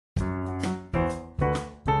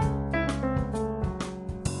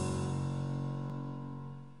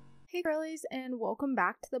Hey girlies, and welcome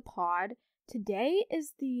back to the pod. Today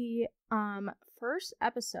is the first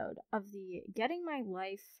episode of the Getting My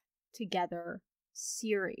Life Together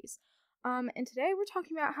series. And today we're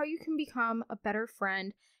talking about how you can become a better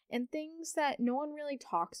friend and things that no one really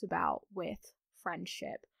talks about with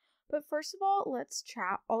friendship. But first of all, let's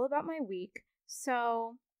chat all about my week.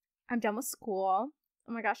 So, I'm done with school.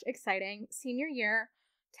 Oh my gosh, exciting. Senior year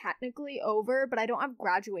technically over, but I don't have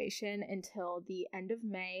graduation until the end of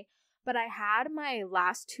May. But I had my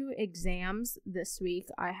last two exams this week.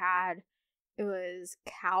 It was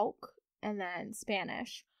Calc and then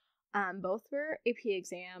Spanish. Both were AP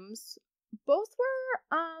exams. Both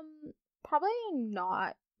were probably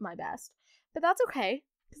not my best, but that's okay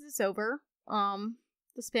because it's over. The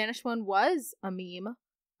Spanish one was a meme,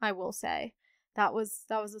 I will say. That was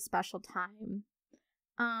a special time.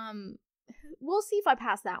 We'll see if I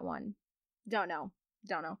pass that one. Don't know.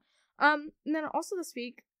 And then also this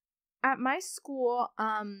week at my school,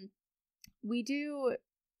 we do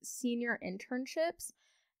senior internships,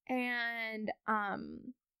 and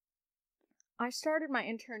I started my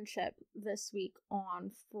internship this week on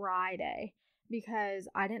Friday because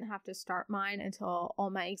I didn't have to start mine until all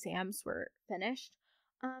my exams were finished.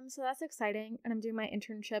 So that's exciting, and I'm doing my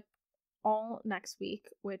internship all next week,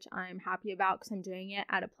 which I'm happy about because I'm doing it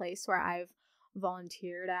at a place where I've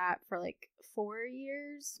volunteered at for like 4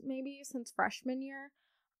 years, maybe since freshman year.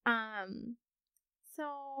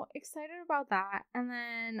 So excited about that. And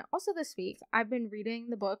then also this week, I've been reading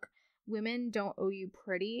the book Women Don't Owe You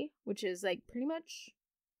Pretty, which is like pretty much,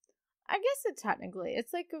 I guess it's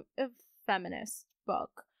like a feminist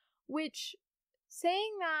book, which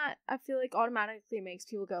saying that I feel like automatically makes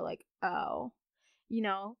people go like, oh,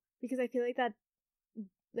 because I feel like that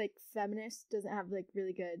like feminist doesn't have like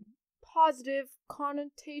really good positive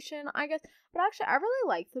connotation, I guess. But actually I really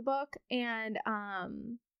like the book, and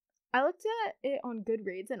I looked at it on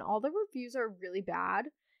Goodreads and all the reviews are really bad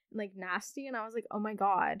and like nasty, and I was like, oh my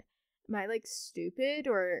god, am I like stupid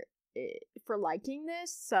for liking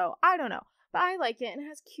this? So I don't know, but I like it, and it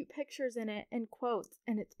has cute pictures in it and quotes,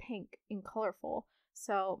 and it's pink and colorful,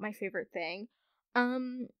 so my favorite thing.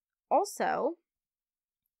 Also,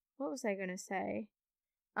 what was I gonna say?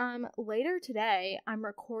 Later today, I'm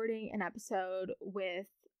recording an episode with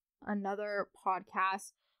another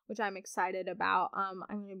podcast, which I'm excited about. I'm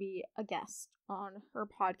gonna be a guest on her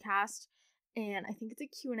podcast, and I think it's a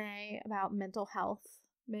Q&A about mental health,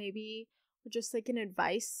 maybe, or just like an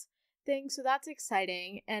advice thing. So that's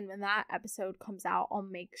exciting. And when that episode comes out, I'll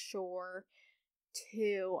make sure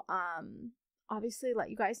to obviously let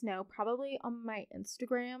you guys know, probably on my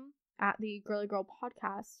Instagram at the Girly Girl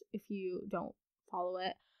Podcast if you don't follow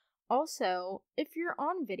it. Also, if you're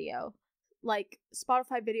on video, like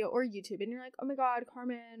Spotify video or YouTube, and you're like, oh my god,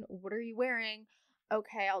 Carmen, what are you wearing?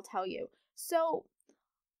 Okay, I'll tell you. So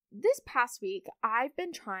this past week, I've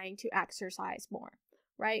been trying to exercise more,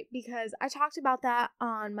 right? Because I talked about that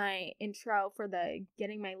on my intro for the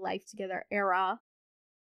Getting My Life Together era,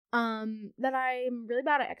 that I'm really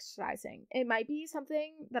bad at exercising. It might be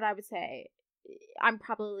something that I would say I'm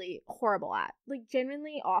probably horrible at, like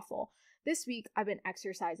genuinely awful. This week I've been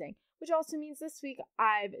exercising, which also means this week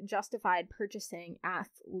I've justified purchasing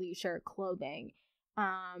athleisure clothing.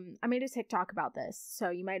 I made a TikTok about this,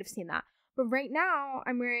 so you might have seen that. But right now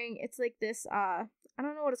I'm wearing, it's like this, I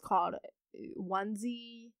don't know what it's called,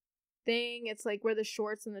 onesie thing. It's like where the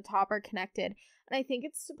shorts and the top are connected. And I think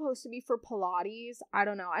it's supposed to be for Pilates. I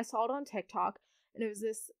don't know. I saw it on TikTok, and it was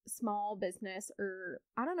this small business, or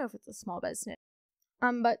I don't know if it's a small business.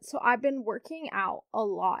 But so I've been working out a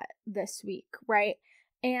lot this week, right?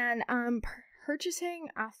 And purchasing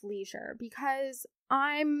athleisure because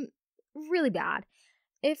I'm really bad.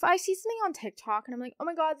 If I see something on TikTok and I'm like, oh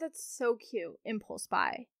my god, that's so cute, impulse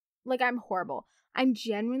buy. Like, I'm horrible. I'm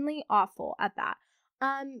genuinely awful at that.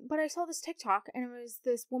 But I saw this TikTok, and it was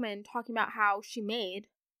this woman talking about how she made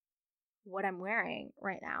what I'm wearing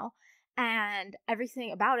right now and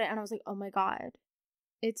everything about it. And I was like, oh my god,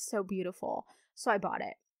 it's so beautiful. So I bought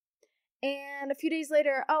it. And a few days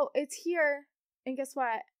later, oh, it's here. And guess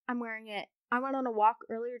what? I'm wearing it. I went on a walk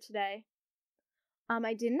earlier today.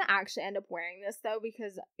 I didn't actually end up wearing this though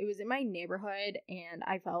because it was in my neighborhood and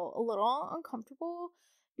I felt a little uncomfortable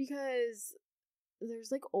because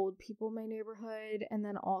there's like old people in my neighborhood, and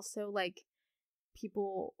then also like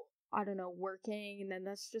people, I don't know, working, and then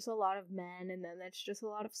that's just a lot of men, and then that's just a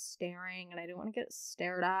lot of staring, and I didn't want to get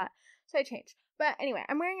stared at, so I changed. But anyway,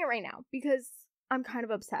 I'm wearing it right now because I'm kind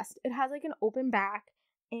of obsessed. It has like an open back,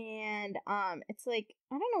 and it's like,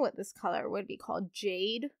 I don't know what this color would be called,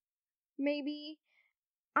 jade, maybe.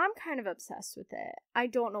 I'm kind of obsessed with it. I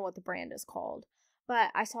don't know what the brand is called, but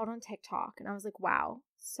I saw it on TikTok and I was like, wow,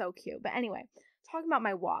 so cute. But anyway, talking about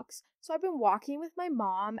my walks. So I've been walking with my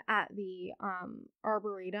mom at the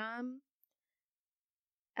arboretum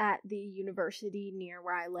at the university near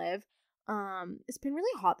where I live. It's been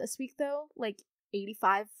really hot this week though, like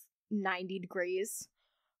 85, 90 degrees.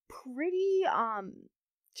 Pretty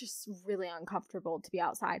just really uncomfortable to be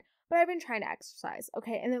outside. But I've been trying to exercise.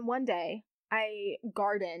 Okay, and then one day I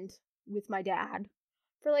gardened with my dad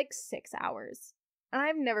for like 6 hours. And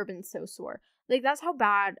I've never been so sore. Like that's how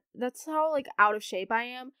like out of shape I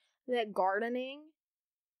am. That gardening,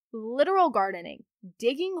 literal gardening,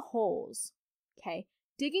 digging holes, okay?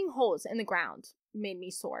 Digging holes in the ground made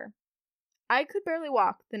me sore. I could barely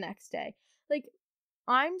walk the next day. Like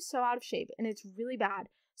I'm so out of shape and it's really bad.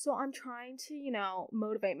 So I'm trying to,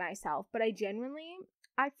 motivate myself, but I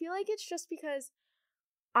feel like it's just because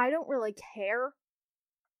I don't really care.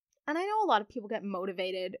 And I know a lot of people get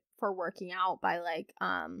motivated for working out by like,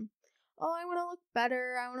 oh, I want to look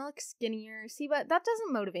better. I want to look skinnier. See, but that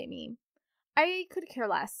doesn't motivate me. I could care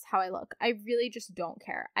less how I look. I really just don't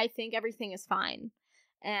care. I think everything is fine.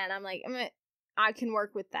 And I'm like, I can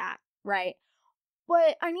work with that, right?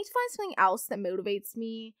 But I need to find something else that motivates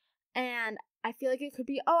me. And I feel like it could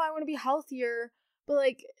be, oh, I want to be healthier. But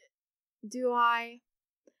like, do I?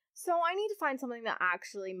 So I need to find something that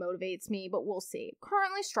actually motivates me, but we'll see.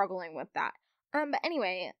 Currently struggling with that. But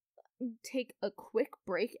anyway, take a quick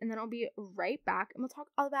break and then I'll be right back and we'll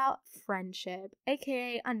talk all about friendship,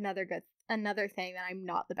 aka another thing that I'm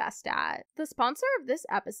not the best at. The sponsor of this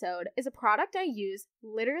episode is a product I use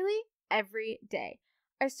literally every day.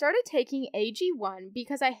 I started taking AG1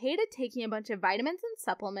 because I hated taking a bunch of vitamins and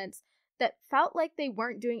supplements that felt like they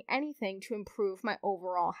weren't doing anything to improve my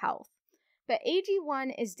overall health. But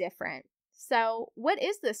AG1 is different. So, what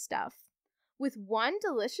is this stuff? With one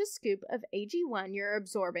delicious scoop of AG1, you're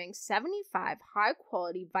absorbing 75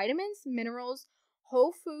 high-quality vitamins, minerals,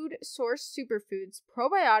 whole food source superfoods,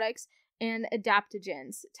 probiotics, and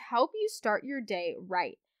adaptogens to help you start your day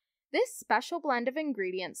right. This special blend of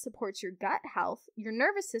ingredients supports your gut health, your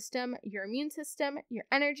nervous system, your immune system, your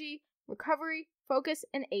energy, recovery, focus,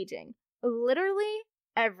 and aging. Literally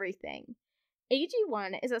everything.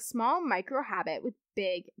 AG1 is a small micro habit with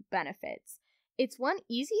big benefits. It's one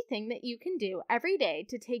easy thing that you can do every day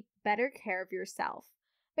to take better care of yourself.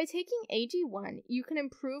 By taking AG1, you can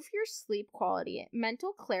improve your sleep quality,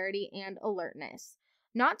 mental clarity, and alertness.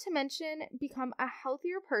 Not to mention, become a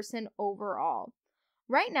healthier person overall.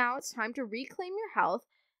 Right now, it's time to reclaim your health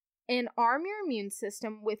and arm your immune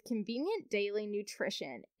system with convenient daily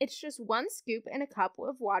nutrition. It's just one scoop in a cup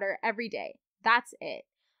of water every day. That's it.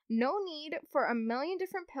 No need for a million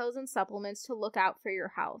different pills and supplements to look out for your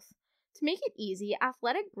health. To make it easy,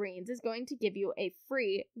 Athletic Greens is going to give you a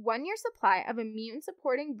free 1-year supply of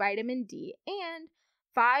immune-supporting vitamin D and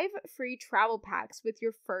 5 free travel packs with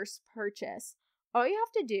your first purchase. All you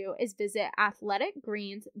have to do is visit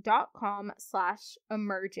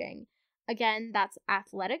athleticgreens.com/emerging. Again, that's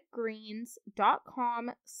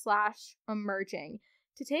athleticgreens.com/emerging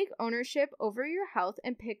to take ownership over your health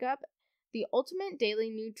and pick up the ultimate daily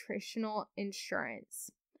nutritional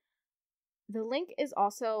insurance. The link is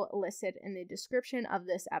also listed in the description of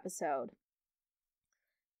this episode.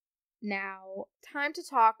 Now, time to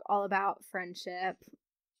talk all about friendship.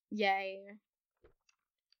 Yay.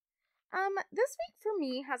 This week for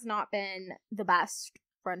me has not been the best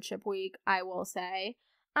friendship week, I will say.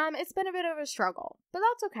 It's been a bit of a struggle, but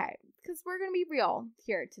that's okay, because we're gonna be real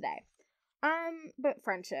here today. But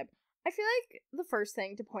friendship. I feel like the first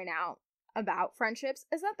thing to point out about friendships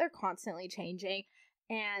is that they're constantly changing,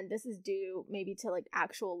 and this is due maybe to like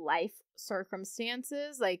actual life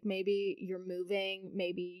circumstances. Like maybe you're moving,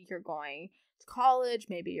 maybe you're going to college,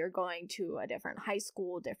 maybe you're going to a different high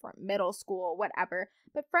school, different middle school, whatever.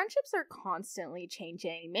 But friendships are constantly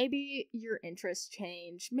changing. Maybe your interests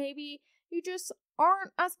change, maybe you just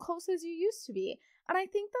aren't as close as you used to be. And I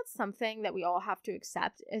think that's something that we all have to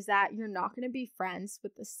accept, is that you're not going to be friends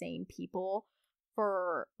with the same people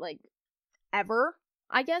for like ever,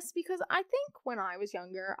 I guess, because I think when I was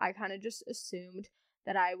younger, I kind of just assumed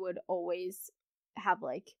that I would always have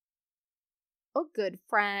like a good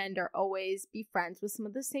friend or always be friends with some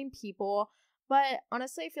of the same people. But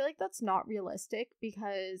honestly, I feel like that's not realistic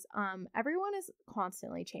because everyone is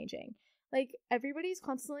constantly changing. Like everybody's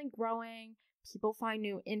constantly growing. People find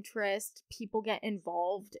new interests. People get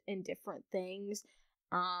involved in different things.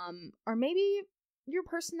 Or maybe your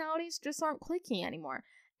personalities just aren't clicking anymore.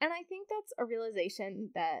 And I think that's a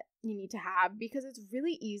realization that you need to have, because it's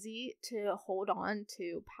really easy to hold on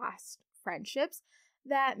to past friendships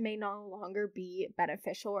that may no longer be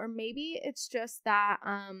beneficial, or maybe it's just that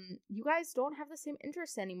you guys don't have the same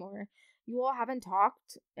interests anymore. You all haven't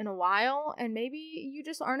talked in a while, and maybe you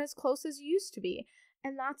just aren't as close as you used to be,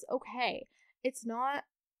 and that's okay. It's not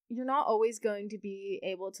You're not always going to be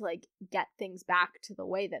able to like get things back to the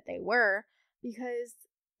way that they were, because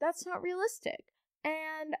that's not realistic.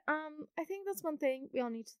 And I think that's one thing we all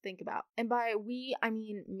need to think about. And by we, I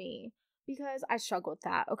mean me, because I struggle with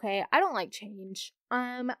that. Okay, I don't like change.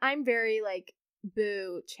 I'm very like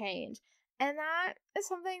boo change. And that is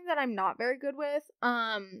something that I'm not very good with.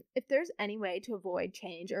 If there's any way to avoid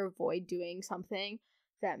change or avoid doing something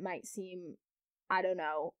that might seem, I don't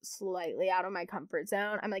know, slightly out of my comfort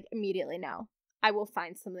zone, I'm like, immediately no. I will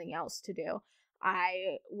find something else to do.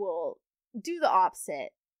 I will do the opposite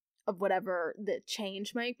of whatever the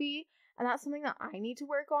change might be. And that's something that I need to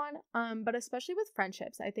work on. But especially with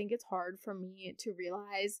friendships, I think it's hard for me to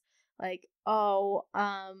realize like, oh,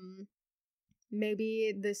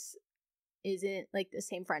 maybe this isn't like the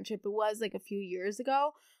same friendship it was like a few years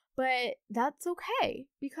ago, but that's okay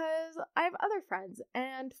because I have other friends,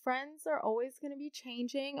 and friends are always going to be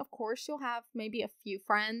changing. Of course, you'll have maybe a few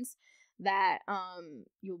friends that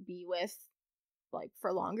you'll be with like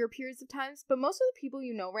for longer periods of times, but most of the people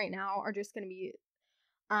you know right now are just going to be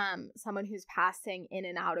someone who's passing in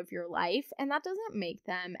and out of your life, and that doesn't make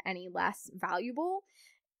them any less valuable.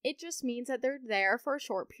 It just means that they're there for a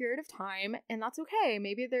short period of time, and that's okay.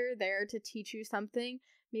 Maybe they're there to teach you something.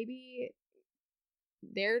 Maybe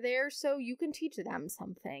they're there so you can teach them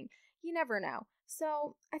something. You never know.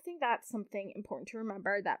 So I think that's something important to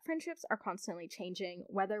remember, that friendships are constantly changing,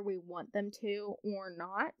 whether we want them to or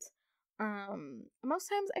not. Most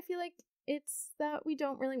times I feel like it's that we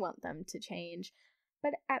don't really want them to change.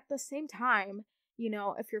 But at the same time,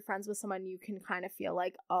 if you're friends with someone, you can kind of feel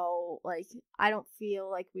like, oh, like, I don't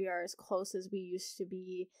feel like we are as close as we used to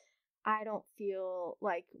be. I don't feel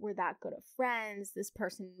like we're that good of friends. This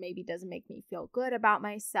person maybe doesn't make me feel good about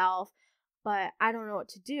myself, but I don't know what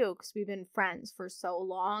to do because we've been friends for so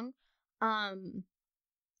long. And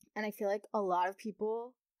I feel like a lot of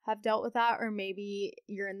people have dealt with that, or maybe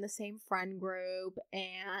you're in the same friend group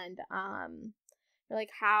and you're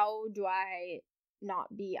like, how do I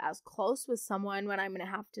not be as close with someone when I'm going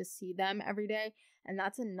to have to see them every day? And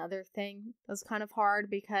that's another thing that's kind of hard,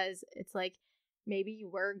 because it's like maybe you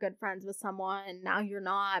were good friends with someone and now you're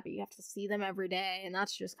not, but you have to see them every day, and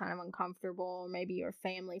that's just kind of uncomfortable. Or maybe you're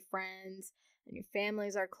family friends and your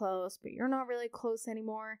families are close, but you're not really close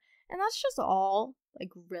anymore. And that's just all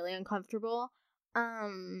like really uncomfortable. But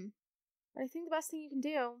I think the best thing you can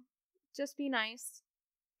do, just be nice.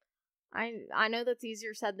 I know that's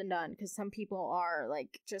easier said than done, because some people are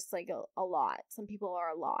like just like a lot. Some people are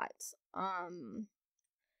a lot.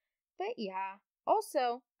 But yeah.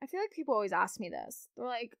 Also, I feel like people always ask me this. They're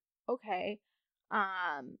like, okay,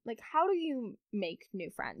 like how do you make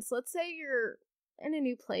new friends? Let's say you're in a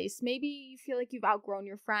new place. Maybe you feel like you've outgrown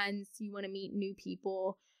your friends, you want to meet new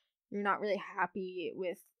people. You're not really happy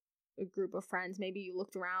with a group of friends. Maybe you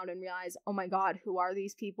looked around and realized, oh my God, who are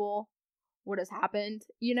these people? What has happened?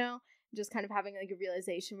 Just kind of having like a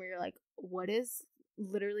realization where you're like, what is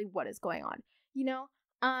going on?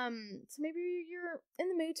 So maybe you're in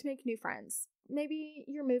the mood to make new friends. Maybe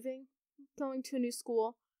you're moving, going to a new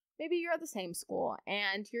school. Maybe you're at the same school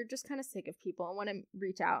and you're just kind of sick of people and want to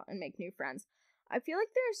reach out and make new friends. I feel like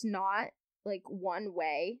there's not like one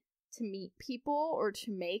way to meet people or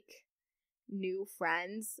to make new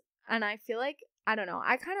friends. And I feel like, I don't know,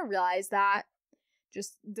 I kind of realized that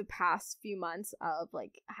just the past few months of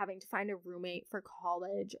like having to find a roommate for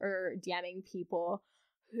college, or DMing people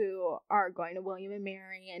who are going to William and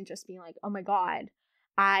Mary and just being like, oh my God,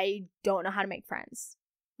 I don't know how to make friends.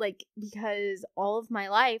 Like, because all of my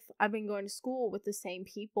life I've been going to school with the same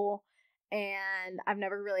people, and I've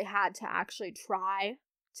never really had to actually try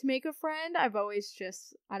to make a friend. I've always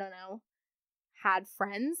just, I don't know, had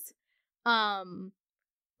friends.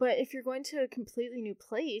 But if you're going to a completely new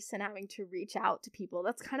place and having to reach out to people,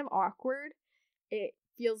 that's kind of awkward. It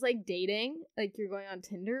feels like dating, like you're going on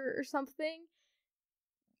Tinder or something,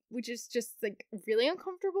 which is just like really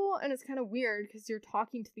uncomfortable. And it's kind of weird because you're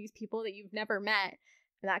talking to these people that you've never met,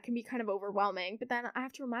 and that can be kind of overwhelming. But then I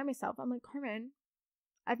have to remind myself, I'm like, Carmen,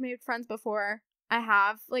 I've made friends before. I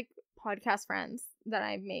have like podcast friends that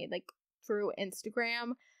I've made like through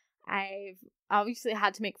Instagram. I've obviously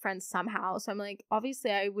had to make friends somehow. So I'm like,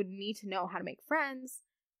 obviously I would need to know how to make friends,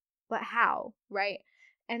 but how, right?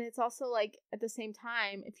 And it's also like at the same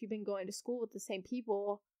time, if you've been going to school with the same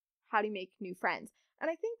people, how do you make new friends?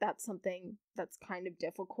 And I think that's something that's kind of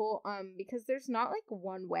difficult because there's not like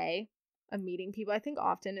one way of meeting people. I think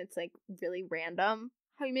often it's like really random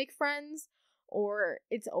how you make friends, or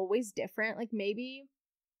it's always different. Like maybe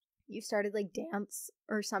you started like dance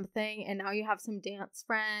or something and now you have some dance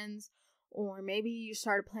friends, or maybe you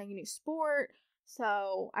started playing a new sport.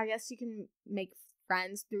 So I guess you can make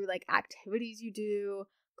friends through like activities you do,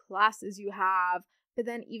 classes you have. But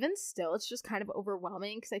then even still, it's just kind of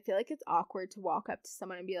overwhelming because I feel like it's awkward to walk up to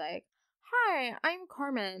someone and be like, "Hi, I'm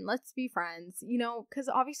Carmen. Let's be friends." You know, because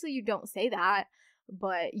obviously you don't say that,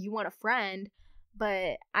 but you want a friend.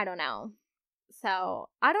 But I don't know. So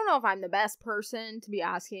I don't know if I'm the best person to be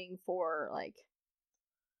asking for like,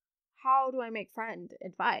 how do I make friend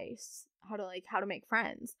advice? How to make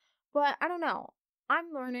friends. But I don't know.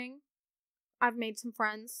 I'm learning. I've made some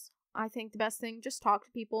friends. I think the best thing, just talk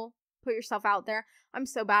to people, put yourself out there. I'm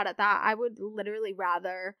so bad at that. I would literally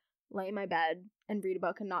rather lay in my bed and read a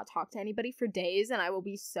book and not talk to anybody for days, and I will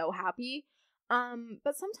be so happy.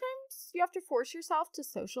 But sometimes you have to force yourself to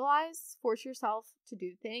socialize, force yourself to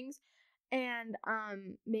do things. And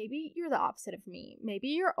maybe you're the opposite of me. Maybe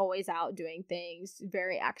you're always out doing things,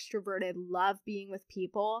 very extroverted, love being with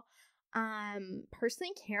people.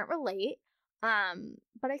 Personally can't relate.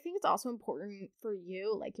 But I think it's also important for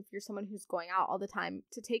you, like if you're someone who's going out all the time,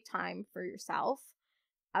 to take time for yourself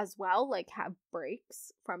as well, like have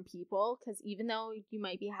breaks from people, because even though you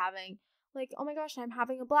might be having like, oh my gosh, I'm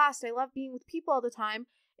having a blast, I love being with people all the time,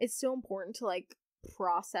 it's still important to like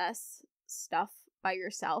process stuff by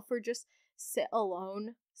yourself, or just sit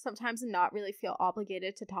alone sometimes and not really feel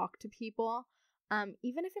obligated to talk to people,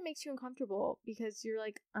 even if it makes you uncomfortable, because you're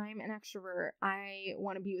like, I'm an extrovert, I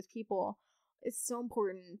want to be with people. It's so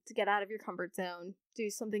important to get out of your comfort zone,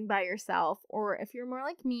 do something by yourself. Or if you're more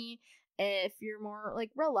like me, if you're more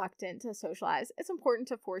like reluctant to socialize, it's important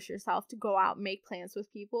to force yourself to go out and make plans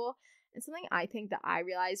with people. And something I think that I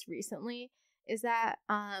realized recently is that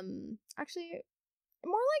actually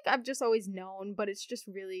more like I've just always known, but it's just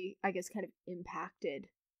really, I guess, kind of impacted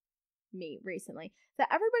me recently, that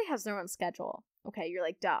everybody has their own schedule. Okay, you're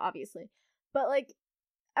like, duh, obviously. But like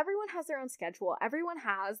everyone has their own schedule. Everyone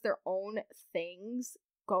has their own things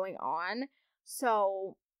going on.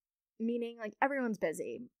 So, meaning like everyone's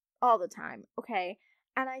busy all the time. Okay.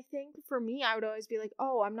 And I think for me, I would always be like,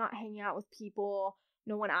 oh, I'm not hanging out with people.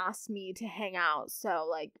 No one asked me to hang out. So,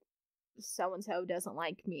 like, so and so doesn't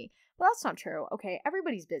like me. But that's not true. Okay.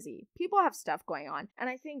 Everybody's busy. People have stuff going on. And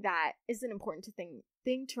I think that is an important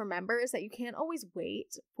thing to remember, is that you can't always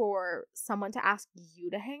wait for someone to ask you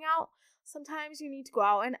to hang out. Sometimes you need to go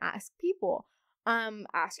out and ask people.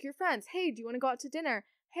 Ask your friends, hey, do you want to go out to dinner?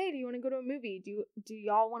 Hey, do you want to go to a movie? Do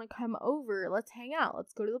y'all want to come over? Let's hang out.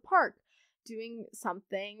 Let's go to the park. Doing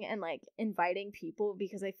something and like inviting people,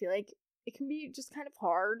 because I feel like it can be just kind of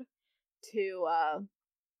hard to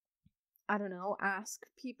I don't know, ask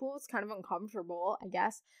people. It's kind of uncomfortable, I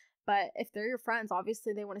guess. But if they're your friends,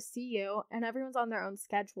 obviously they want to see you, and everyone's on their own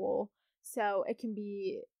schedule. So it can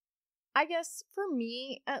be, I guess for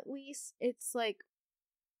me at least, it's like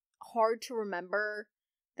hard to remember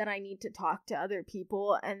that I need to talk to other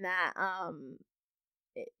people, and that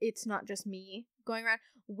it's not just me going around,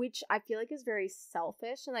 which I feel like is very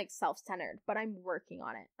selfish and like self-centered, but I'm working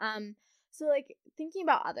on it. So like thinking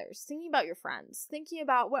about others, thinking about your friends, thinking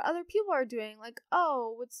about what other people are doing, like,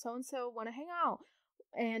 oh, would so and so want to hang out?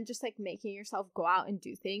 And just like making yourself go out and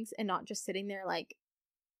do things, and not just sitting there like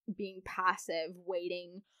being passive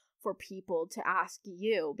waiting for people to ask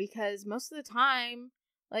you, because most of the time,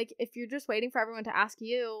 like if you're just waiting for everyone to ask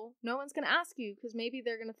you, no one's going to ask you, because maybe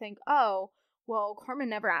they're going to think, oh, well, Carmen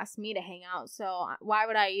never asked me to hang out, so why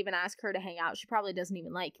would I even ask her to hang out? She probably doesn't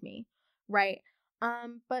even like me, right?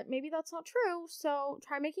 But maybe that's not true, so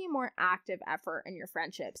try making a more active effort in your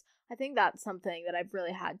friendships. I think that's something that I've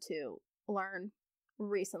really had to learn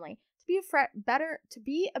recently. To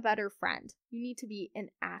be a better friend, you need to be an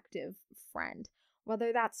active friend.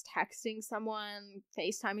 Whether that's texting someone,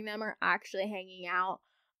 FaceTiming them, or actually hanging out,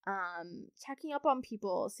 checking up on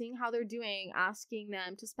people, seeing how they're doing, asking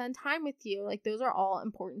them to spend time with you. Like those are all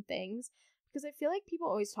important things, because I feel like people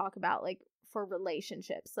always talk about like for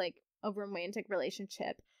relationships, like a romantic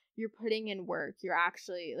relationship, you're putting in work, you're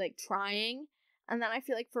actually like trying. And then I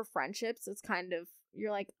feel like for friendships, it's kind of,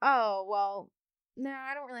 you're like, oh, well, no,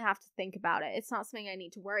 I don't really have to think about it. It's not something I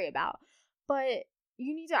need to worry about. But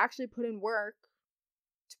you need to actually put in work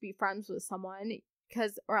to be friends with someone,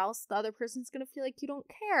 because or else the other person's going to feel like you don't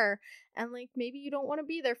care, and like maybe you don't want to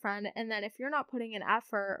be their friend, and then if you're not putting in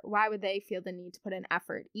effort, why would they feel the need to put in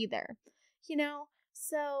effort either, you know?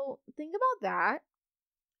 So think about that.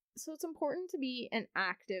 So it's important to be an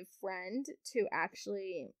active friend, to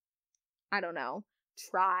actually, I don't know,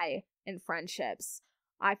 try in friendships.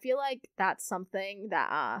 I feel like that's something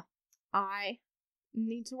that I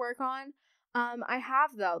need to work on. I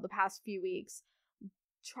have, though, the past few weeks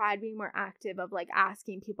tried being more active of like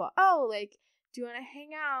asking people, oh, like, do you want to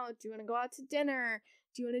hang out? Do you want to go out to dinner?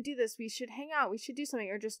 Do you want to do this? We should hang out. We should do something.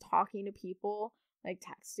 Or just talking to people, like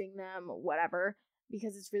texting them, whatever,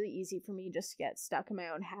 because it's really easy for me just to get stuck in my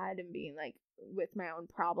own head and being like with my own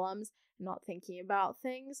problems and not thinking about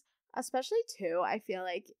things. Especially too, I feel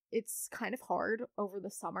like it's kind of hard over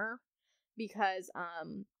the summer because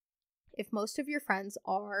if most of your friends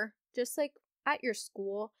are just like at your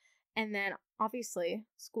school, and then obviously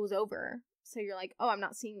school's over, so you're like, oh, I'm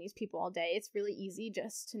not seeing these people all day, it's really easy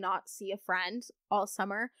just to not see a friend all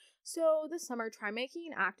summer. So this summer, try making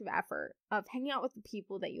an active effort of hanging out with the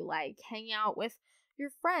people that you like, hanging out with your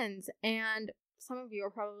friends. And some of you are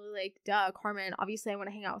probably like, duh, Carmen, obviously I want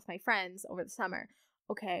to hang out with my friends over the summer.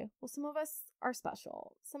 Okay, well, some of us are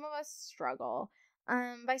special, some of us struggle.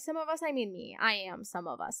 By some of us, I mean me. I am some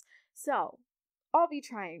of us. So I'll be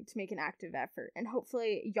trying to make an active effort, and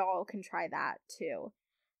hopefully y'all can try that too.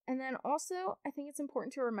 And then also, I think it's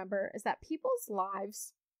important to remember is that people's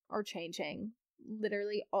lives are changing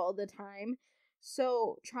literally all the time.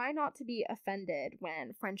 So try not to be offended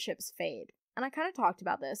when friendships fade. And I kind of talked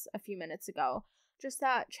about this a few minutes ago. Just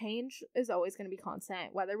that change is always going to be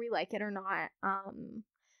constant, whether we like it or not.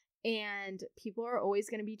 And people are always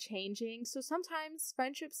going to be changing. So sometimes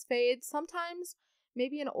friendships fade. Sometimes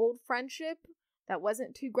maybe an old friendship that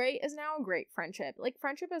wasn't too great is now a great friendship. Like,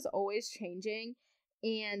 friendship is always changing.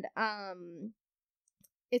 And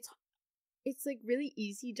it's like really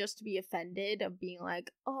easy just to be offended of being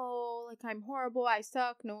like, oh, like I'm horrible, I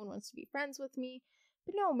suck, no one wants to be friends with me.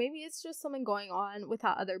 But no, maybe it's just something going on with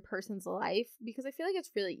that other person's life, because I feel like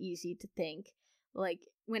it's really easy to think like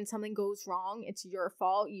when something goes wrong, it's your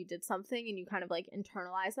fault, you did something, and you kind of like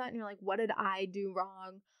internalize that and you're like, what did I do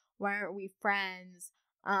wrong? Why aren't we friends?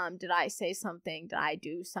 Did I say something? Did I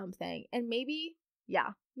do something? And maybe,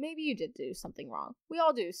 yeah, maybe you did do something wrong. We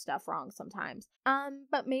all do stuff wrong sometimes.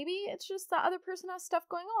 But maybe it's just the other person has stuff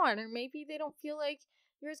going on, or maybe they don't feel like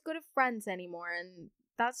you're as good of friends anymore, and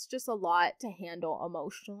that's just a lot to handle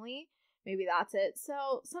emotionally. Maybe that's it.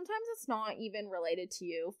 So sometimes it's not even related to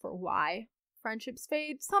you for why friendships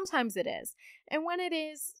fade. Sometimes it is. And when it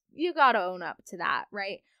is, you gotta own up to that,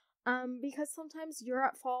 right? Because sometimes you're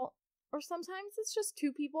at fault, or sometimes it's just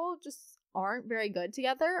two people just aren't very good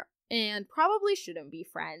together and probably shouldn't be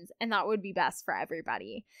friends, and that would be best for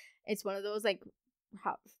everybody. It's one of those like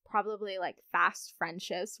probably like fast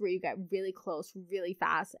friendships where you get really close really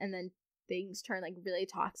fast and then things turn like really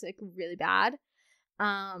toxic really bad.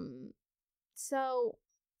 So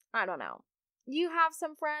I don't know. You have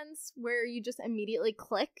some friends where you just immediately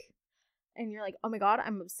click and you're like, oh my god,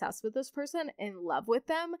 I'm obsessed with this person, in love with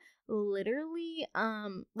them. Literally,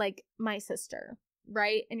 like my sister,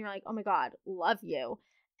 right? And you're like, oh my god, love you.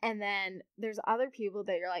 And then there's other people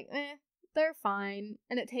that you're like, they're fine.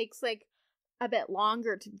 And it takes like a bit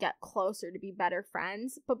longer to get closer to be better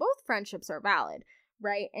friends. But both friendships are valid,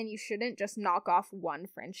 right? And you shouldn't just knock off one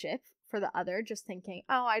friendship for the other, just thinking,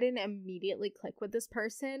 oh, I didn't immediately click with this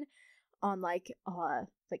person on like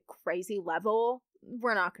crazy level,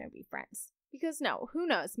 we're not going to be friends. Because no, who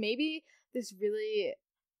knows, maybe this really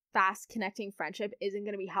fast connecting friendship isn't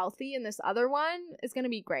going to be healthy and this other one is going to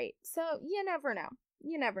be great. So you never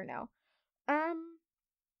know.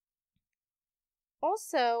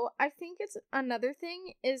 Also, I think it's another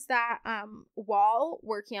thing is that while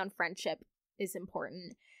working on friendship is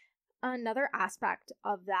important, another aspect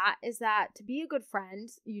of that is that to be a good friend,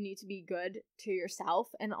 you need to be good to yourself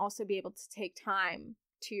and also be able to take time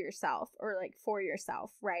to yourself, or like for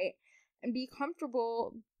yourself, right? And be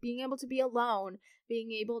comfortable being able to be alone,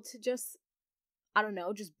 being able to just, I don't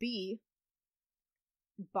know, just be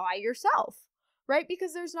by yourself, right?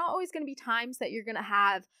 Because there's not always going to be times that you're going to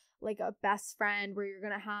have like a best friend where you're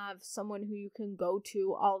going to have someone who you can go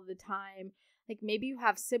to all the time. Like maybe you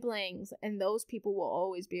have siblings and those people will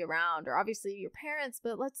always be around, or obviously your parents,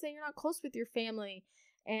 but let's say you're not close with your family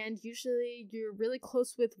and usually you're really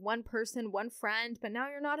close with one person, one friend, but now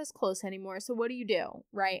you're not as close anymore. So what do,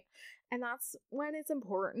 right? And that's when it's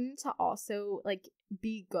important to also like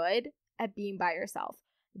be good at being by yourself,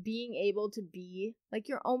 being able to be like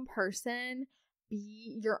your own person,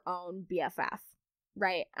 be your own BFF.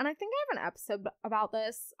 Right. And I think I have an episode about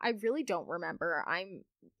this. I really don't remember. I'm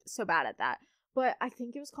so bad at that. But I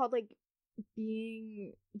think it was called like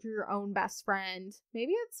being your own best friend.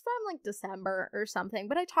 Maybe it's from like December or something,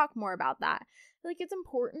 but I talk more about that. Like, it's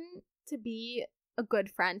important to be a good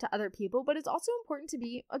friend to other people, but it's also important to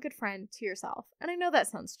be a good friend to yourself. And I know that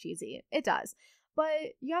sounds cheesy. It does.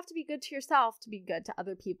 but you have to be good to yourself to be good to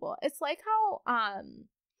other people. It's like how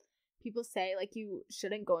people say like you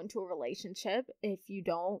shouldn't go into a relationship if you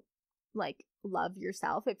don't like love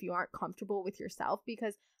yourself, if you aren't comfortable with yourself,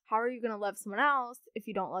 because how are you going to love someone else if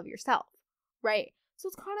you don't love yourself, right? So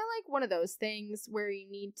it's kind of like one of those things where you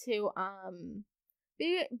need to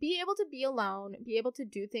be able to be alone, be able to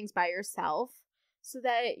do things by yourself so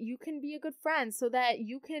that you can be a good friend, so that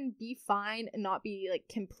you can be fine and not be like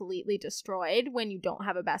completely destroyed when you don't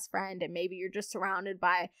have a best friend and maybe you're just surrounded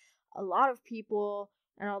by a lot of people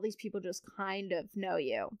and all these people just kind of know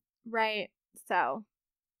you, right? So,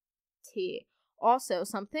 T. Also,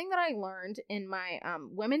 something that I learned in my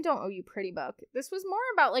Women Don't Owe You Pretty book, this was more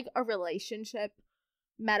about like a relationship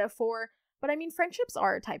metaphor, but I mean, friendships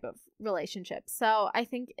are a type of relationship, so I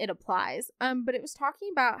think it applies. But it was talking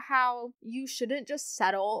about how you shouldn't just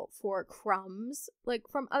settle for crumbs like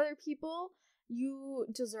from other people. You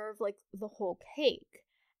deserve like the whole cake.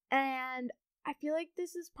 And I feel like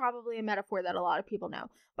this is probably a metaphor that a lot of people know,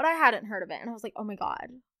 but I hadn't heard of it, and I was like, oh my god,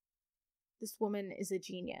 this woman is a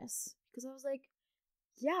genius. Because I was like,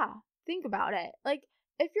 yeah, think about it. Like,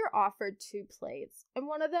 if you're offered 2 plates and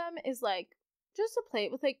one of them is like just a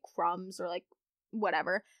plate with like crumbs or like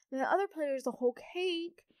whatever, and the other plate is a whole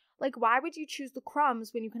cake, like, why would you choose the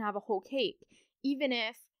crumbs when you can have a whole cake? Even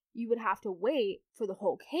if you would have to wait for the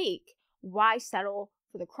whole cake, why settle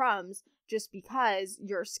for the crumbs just because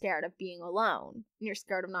you're scared of being alone and you're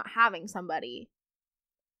scared of not having somebody?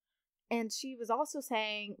 And she was also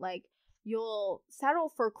saying, like, you'll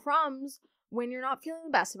settle for crumbs when you're not feeling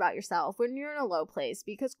the best about yourself, when you're in a low place,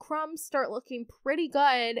 because crumbs start looking pretty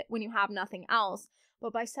good when you have nothing else.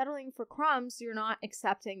 But by settling for crumbs, you're not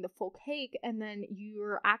accepting the full cake, and then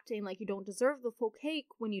you're acting like you don't deserve the full cake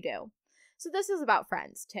when you do. So this is about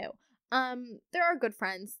friends too. There are good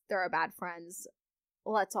friends, there are bad friends.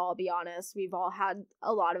 Let's all be honest, we've all had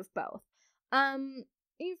a lot of both.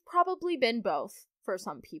 You've probably been both for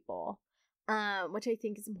some people. Which I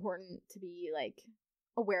think is important to be like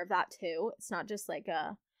aware of that too. It's not just like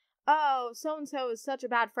oh, so and so is such a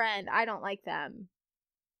bad friend, I don't like them,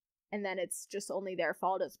 and then it's just only their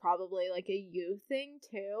fault. It's probably like a you thing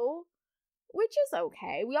too, which is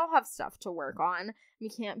okay. We all have stuff to work on. We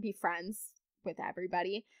can't be friends with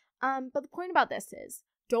everybody. But the point about this is,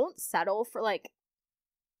 don't settle for like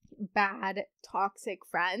bad toxic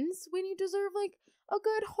friends when you deserve like a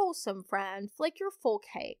good wholesome friend, like your full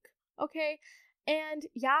cake. Okay? And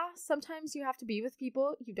yeah, sometimes you have to be with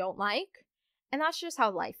people you don't like, and that's just how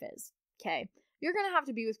life is. Okay? You're gonna have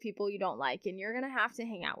to be with people you don't like, and you're gonna have to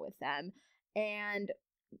hang out with them, and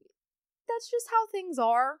that's just how things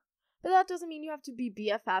are. But that doesn't mean you have to be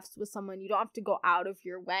BFFs with someone. You don't have to go out of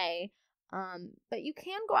your way. But you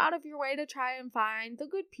can go out of your way to try and find the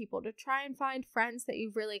good people, to try and find friends that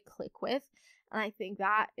you really click with. And I think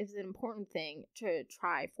that is an important thing to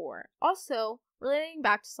try for. Also, relating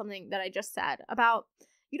back to something that I just said about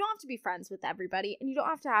you don't have to be friends with everybody, and you don't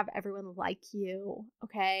have to have everyone like you,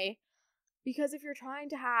 okay? Because if you're trying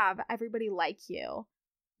to have everybody like you,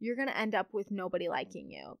 you're going to end up with nobody liking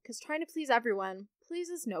you. Because trying to please everyone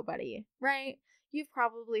pleases nobody, right? You've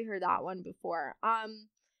probably heard that one before.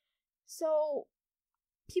 So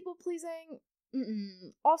people pleasing,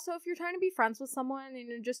 Also, if you're trying to be friends with someone and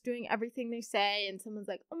you're just doing everything they say, and someone's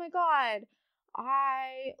like, oh my god,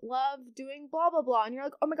 I love doing blah blah blah, and you're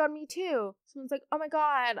like, oh my god, me too. Someone's like, oh my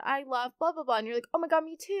god, I love blah blah blah, and you're like, oh my god,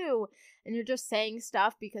 me too. And you're just saying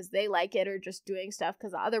stuff because they like it, or just doing stuff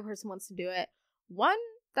because the other person wants to do it. 1,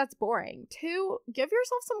 that's boring. 2, give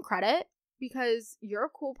yourself some credit because you're a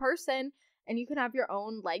cool person and you can have your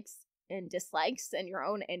own likes and dislikes and your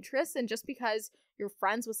own interests, and just because you're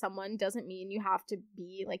friends with someone doesn't mean you have to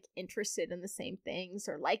be like interested in the same things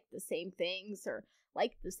or like the same things or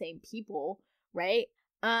like the same people, right?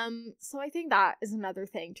 So I think that is another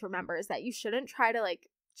thing to remember, is that you shouldn't try to like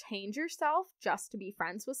change yourself just to be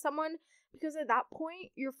friends with someone, because at that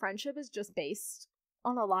point your friendship is just based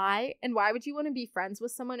on a lie. And why would you want to be friends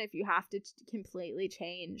with someone if you have to completely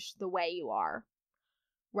change the way you are,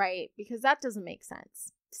 right? Because that doesn't make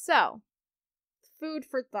sense. So, food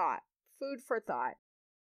for thought.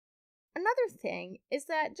 Another thing is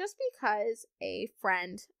that just because a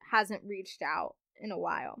friend hasn't reached out in a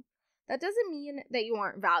while, that doesn't mean that you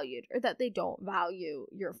aren't valued or that they don't value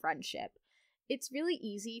your friendship. It's really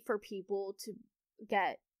easy for people to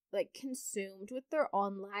get like consumed with their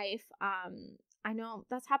own life. I know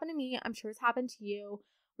that's happened to me. I'm sure it's happened to you,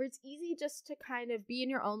 where it's easy just to kind of be in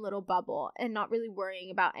your own little bubble and not really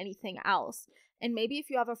worrying about anything else. And maybe if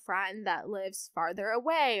you have a friend that lives farther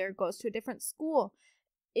away or goes to a different school,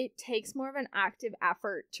 it takes more of an active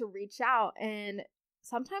effort to reach out. And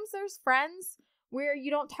sometimes there's friends where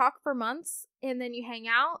you don't talk for months and then you hang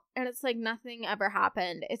out and it's like nothing ever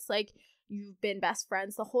happened. It's like you've been best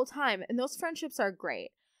friends the whole time, and those friendships are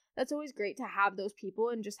great. That's always great to have those people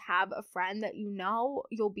and just have a friend that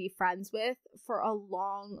you'll be friends with for a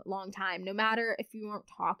long, long time. No matter if you weren't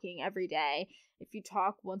talking every day, if you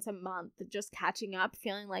talk once a month, just catching up,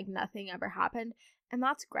 feeling like nothing ever happened. And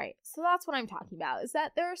that's great. So that's what I'm talking about, is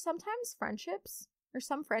that there are sometimes friendships or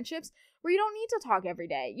some friendships where you don't need to talk every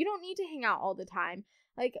day. You don't need to hang out all the time.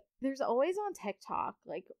 Like, there's always on TikTok,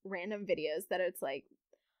 like, random videos that it's like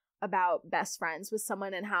about best friends with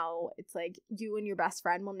someone and how it's like you and your best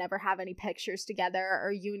friend will never have any pictures together,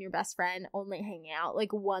 or you and your best friend only hang out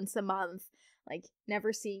like once a month, like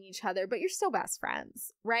never seeing each other, but you're still best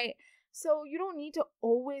friends, right? So you don't need to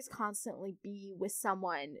always constantly be with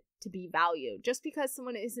someone to be valued. Just because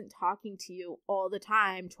someone isn't talking to you all the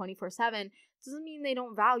time 24/7 doesn't mean they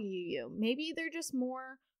don't value you. Maybe they're just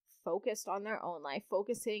more focused on their own life,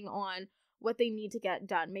 focusing on what they need to get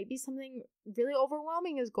done. Maybe something really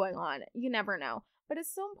overwhelming is going on. You never know. But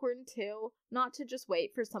it's so important too not to just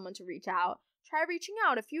wait for someone to reach out. Try reaching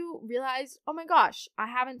out. If you realize, oh my gosh, I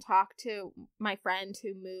haven't talked to my friend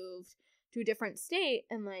who moved to a different state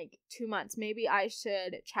in like 2 months, maybe I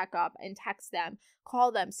should check up and text them,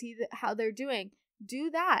 call them, see how they're doing. Do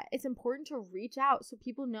that. It's important to reach out so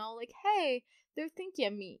people know, like, hey, they're thinking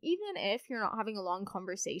of me. Even if you're not having a long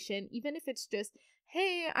conversation, even if it's just,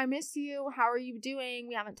 hey, I miss you. How are you doing?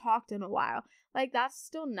 We haven't talked in a while. Like, that's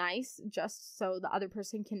still nice, just so the other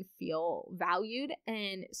person can feel valued,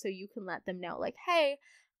 and so you can let them know, like, hey,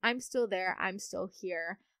 I'm still there. I'm still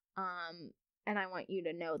here. And I want you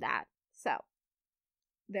to know that. So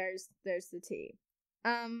there's the tea.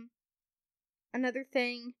 Another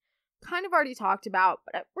thing, kind of already talked about,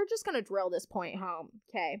 but we're just going to drill this point home.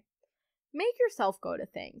 Okay. Make yourself go to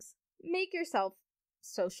things. Make yourself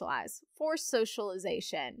socialize. Force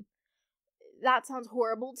socialization. That sounds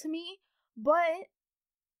horrible to me, but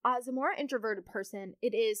as a more introverted person,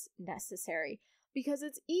 it is necessary, because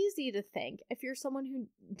it's easy to think, if you're someone who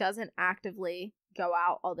doesn't actively go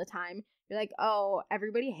out all the time, you're like, oh,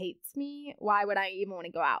 everybody hates me. Why would I even want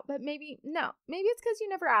to go out? But maybe it's because you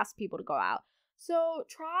never ask people to go out. So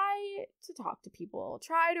try to talk to people.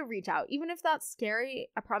 Try to reach out. Even if that's scary,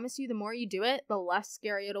 I promise you, the more you do it, the less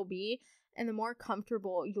scary it'll be, and the more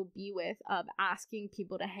comfortable you'll be with of asking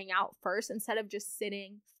people to hang out first, instead of just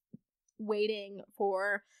sitting waiting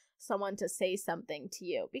for someone to say something to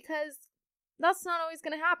you, because that's not always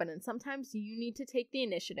going to happen, and sometimes you need to take the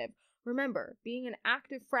initiative. Remember, being an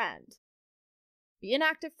active friend. Be an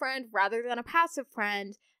active friend rather than a passive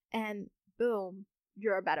friend, and boom,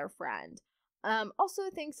 you're a better friend. Also,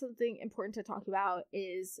 I think something important to talk about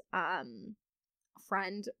is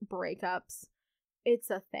friend breakups.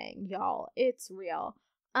 It's a thing, y'all. It's real.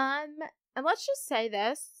 And let's just say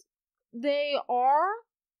this, they are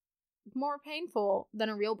more painful than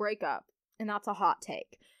a real breakup, and that's a hot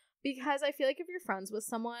take, because I feel like if you're friends with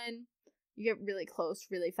someone, you get really close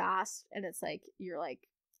really fast, and it's like you're like,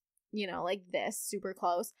 you know, like this, super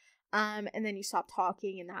close, and then you stop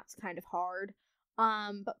talking, and that's kind of hard.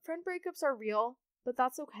 But friend breakups are real, but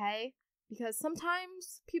that's okay, because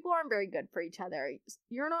sometimes people aren't very good for each other.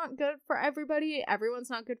 You're not good for everybody, everyone's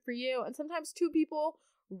not good for you, and sometimes two people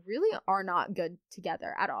really are not good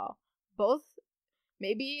together at all. Both,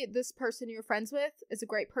 maybe this person you're friends with is a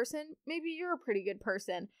great person, maybe you're a pretty good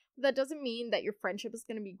person, but that doesn't mean that your friendship is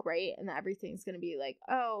going to be great and that everything's going to be like,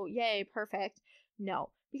 oh, yay, perfect.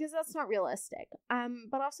 No, because that's not realistic.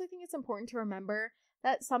 But also I think it's important to remember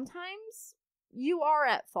that sometimes you are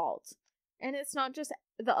at fault, and it's not just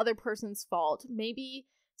the other person's fault. Maybe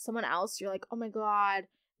someone else, you're like, oh my god,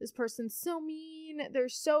 this person's so mean, they're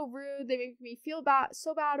so rude, they make me feel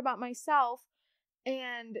so bad about myself,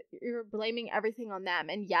 and you're blaming everything on them.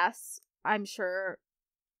 And yes, I'm sure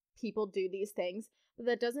people do these things, but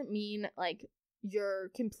that doesn't mean like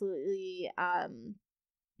you're completely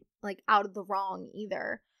like out of the wrong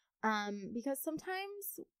either, because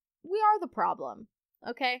sometimes we are the problem,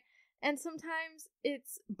 okay? And sometimes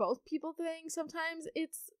it's both people thing, sometimes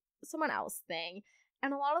it's someone else thing.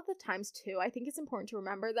 And a lot of the times too, I think it's important to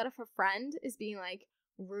remember that if a friend is being like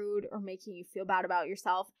rude or making you feel bad about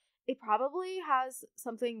yourself, it probably has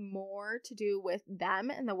something more to do with them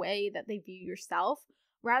and the way that they view yourself,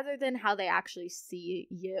 rather than how they actually see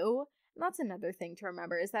you. And that's another thing to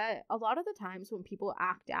remember, is that a lot of the times when people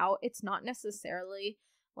act out, it's not necessarily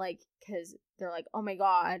like because they're like, oh my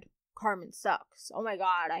god, Carmen sucks. Oh my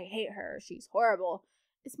god, I hate her. She's horrible.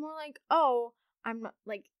 It's more like, oh, I'm not,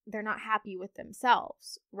 like, they're not happy with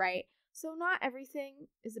themselves, right? So not everything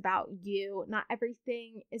is about you. Not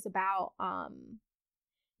everything is about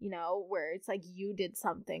where it's like you did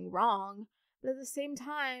something wrong, but at the same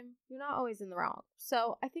time, you're not always in the wrong.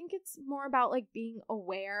 So I think it's more about like being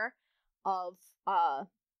aware of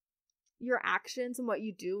your actions and what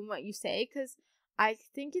you do and what you say, because I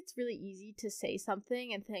think it's really easy to say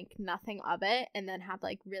something and think nothing of it and then have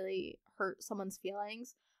like really hurt someone's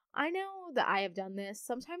feelings. I know that I have done this.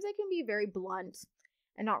 Sometimes I can be very blunt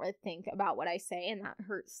and not really think about what I say, and that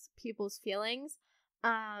hurts people's feelings.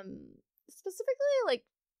 Specifically, like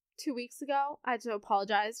 2 weeks ago, I had to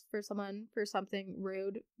apologize for someone for something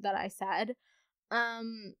rude that I said.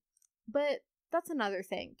 But that's another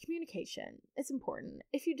thing. Communication is important.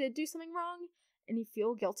 If you did do something wrong and you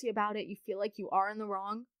feel guilty about it, you feel like you are in the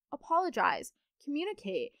wrong, apologize.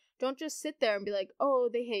 Communicate. Don't just sit there and be like, oh,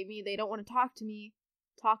 they hate me, they don't want to talk to me.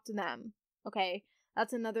 Talk to them. Okay?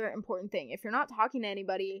 That's another important thing. If you're not talking to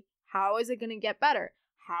anybody, how is it going to get better?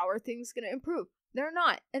 How are things going to improve? They're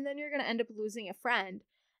not. And then you're going to end up losing a friend.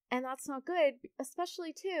 And that's not good,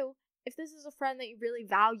 especially too, if this is a friend that you really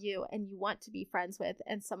value and you want to be friends with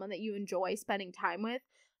and someone that you enjoy spending time with.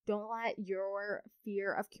 Don't let your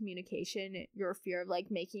fear of communication, your fear of like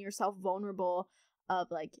making yourself vulnerable, of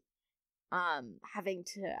like having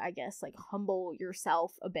to, I guess, like humble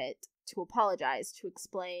yourself a bit to apologize, to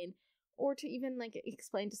explain, or to even like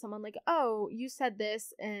explain to someone like, oh, you said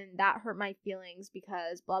this and that hurt my feelings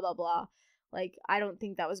because blah blah blah. Like, I don't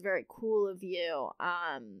think that was very cool of you.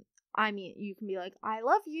 I mean, you can be like, I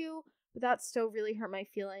love you, but that still really hurt my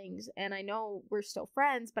feelings, and I know we're still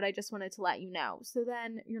friends, but I just wanted to let you know. So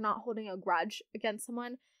then you're not holding a grudge against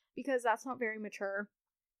someone, because that's not very mature.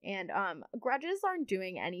 And grudges aren't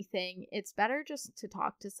doing anything. It's better just to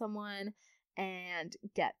talk to someone and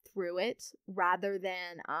get through it, rather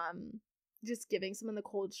than just giving someone the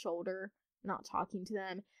cold shoulder, not talking to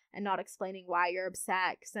them, and not explaining why you're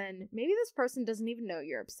upset. Because then maybe this person doesn't even know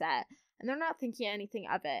you're upset, and they're not thinking anything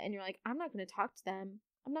of it. And you're like, I'm not going to talk to them.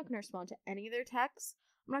 I'm not going to respond to any of their texts.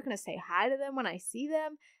 I'm not going to say hi to them when I see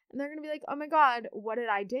them. And they're going to be like, oh my God, what did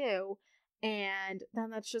I do? And then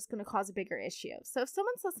that's just going to cause a bigger issue. So if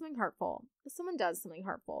someone says something hurtful, if someone does something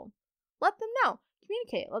hurtful, let them know.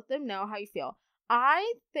 Communicate. Let them know how you feel.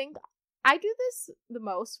 I think I do this the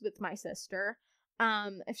most with my sister.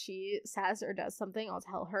 If she says or does something, I'll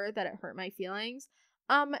tell her that it hurt my feelings.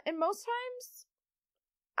 And most times,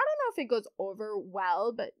 I don't know if it goes over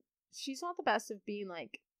well, but she's not the best of being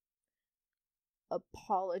like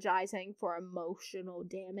apologizing for emotional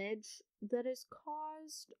damage that is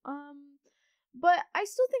caused. But I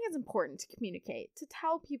still think it's important to communicate, to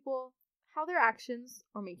tell people how their actions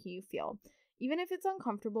are making you feel, even if it's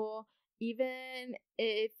uncomfortable, even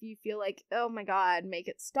if you feel like, oh my God, make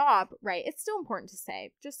it stop, right? It's still important to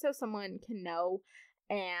say, just so someone can know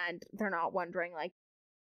and they're not wondering like,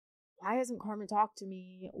 why hasn't Carmen talked to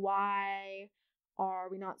me? Why are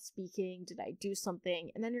we not speaking? Did I do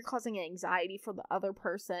something? And then you're causing anxiety for the other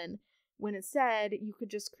person, when instead you could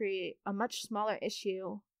just create a much smaller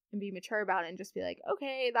issue and be mature about it and just be like,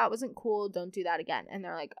 okay, that wasn't cool. Don't do that again. And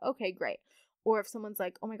they're like, okay, great. Or if someone's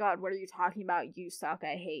like, oh my God, what are you talking about? You suck.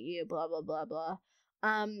 I hate you. Blah, blah, blah, blah.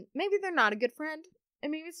 Maybe they're not a good friend,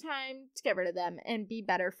 and maybe it's time to get rid of them and be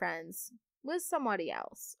better friends with somebody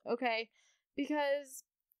else. Okay? Because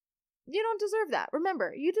you don't deserve that.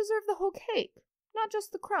 Remember, you deserve the whole cake, not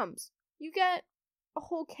just the crumbs. You get a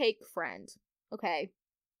whole cake friend. Okay?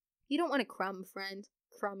 You don't want a crumb friend.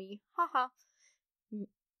 Crummy. Haha.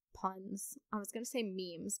 Puns. I was going to say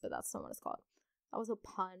memes, but that's not what it's called. That was a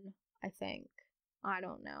pun, I think. I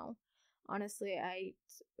don't know. Honestly,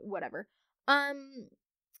 whatever.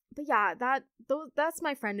 But yeah, that's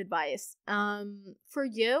my friend advice. For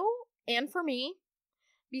you and for me,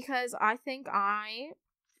 because I think I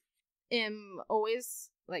am always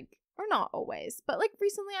like, or not always, but like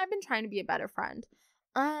recently I've been trying to be a better friend.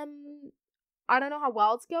 I don't know how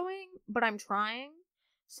well it's going, but I'm trying.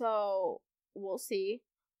 So we'll see.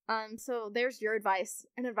 So there's your advice,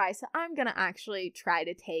 and advice that I'm gonna actually try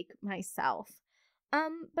to take myself.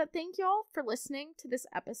 But thank y'all for listening to this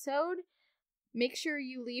episode. Make sure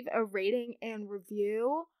you leave a rating and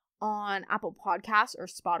review on Apple Podcasts or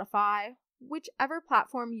Spotify, whichever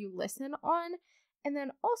platform you listen on. And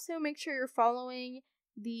then also make sure you're following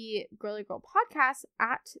the Girly Girl Podcast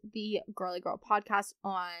at the Girly Girl Podcast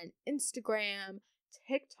on Instagram,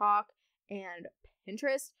 TikTok, and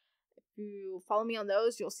Pinterest. If you follow me on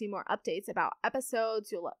those, you'll see more updates about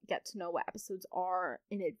episodes. You'll get to know what episodes are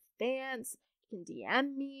in advance. You can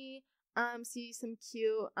DM me, see some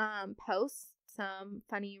cute posts, some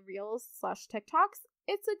funny reels / TikToks.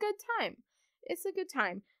 It's a good time. It's a good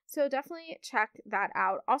time. So definitely check that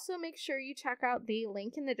out. Also, make sure you check out the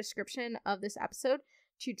link in the description of this episode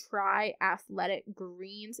to try athletic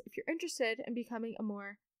greens if you're interested in becoming a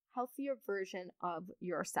more healthier version of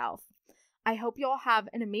yourself. I hope you all have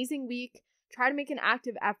an amazing week. Try to make an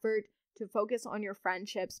active effort to focus on your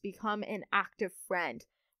friendships. Become an active friend.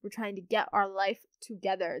 We're trying to get our life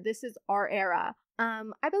together. This is our era.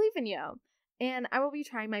 I believe in you, and I will be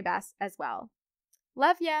trying my best as well.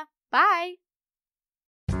 Love ya. Bye.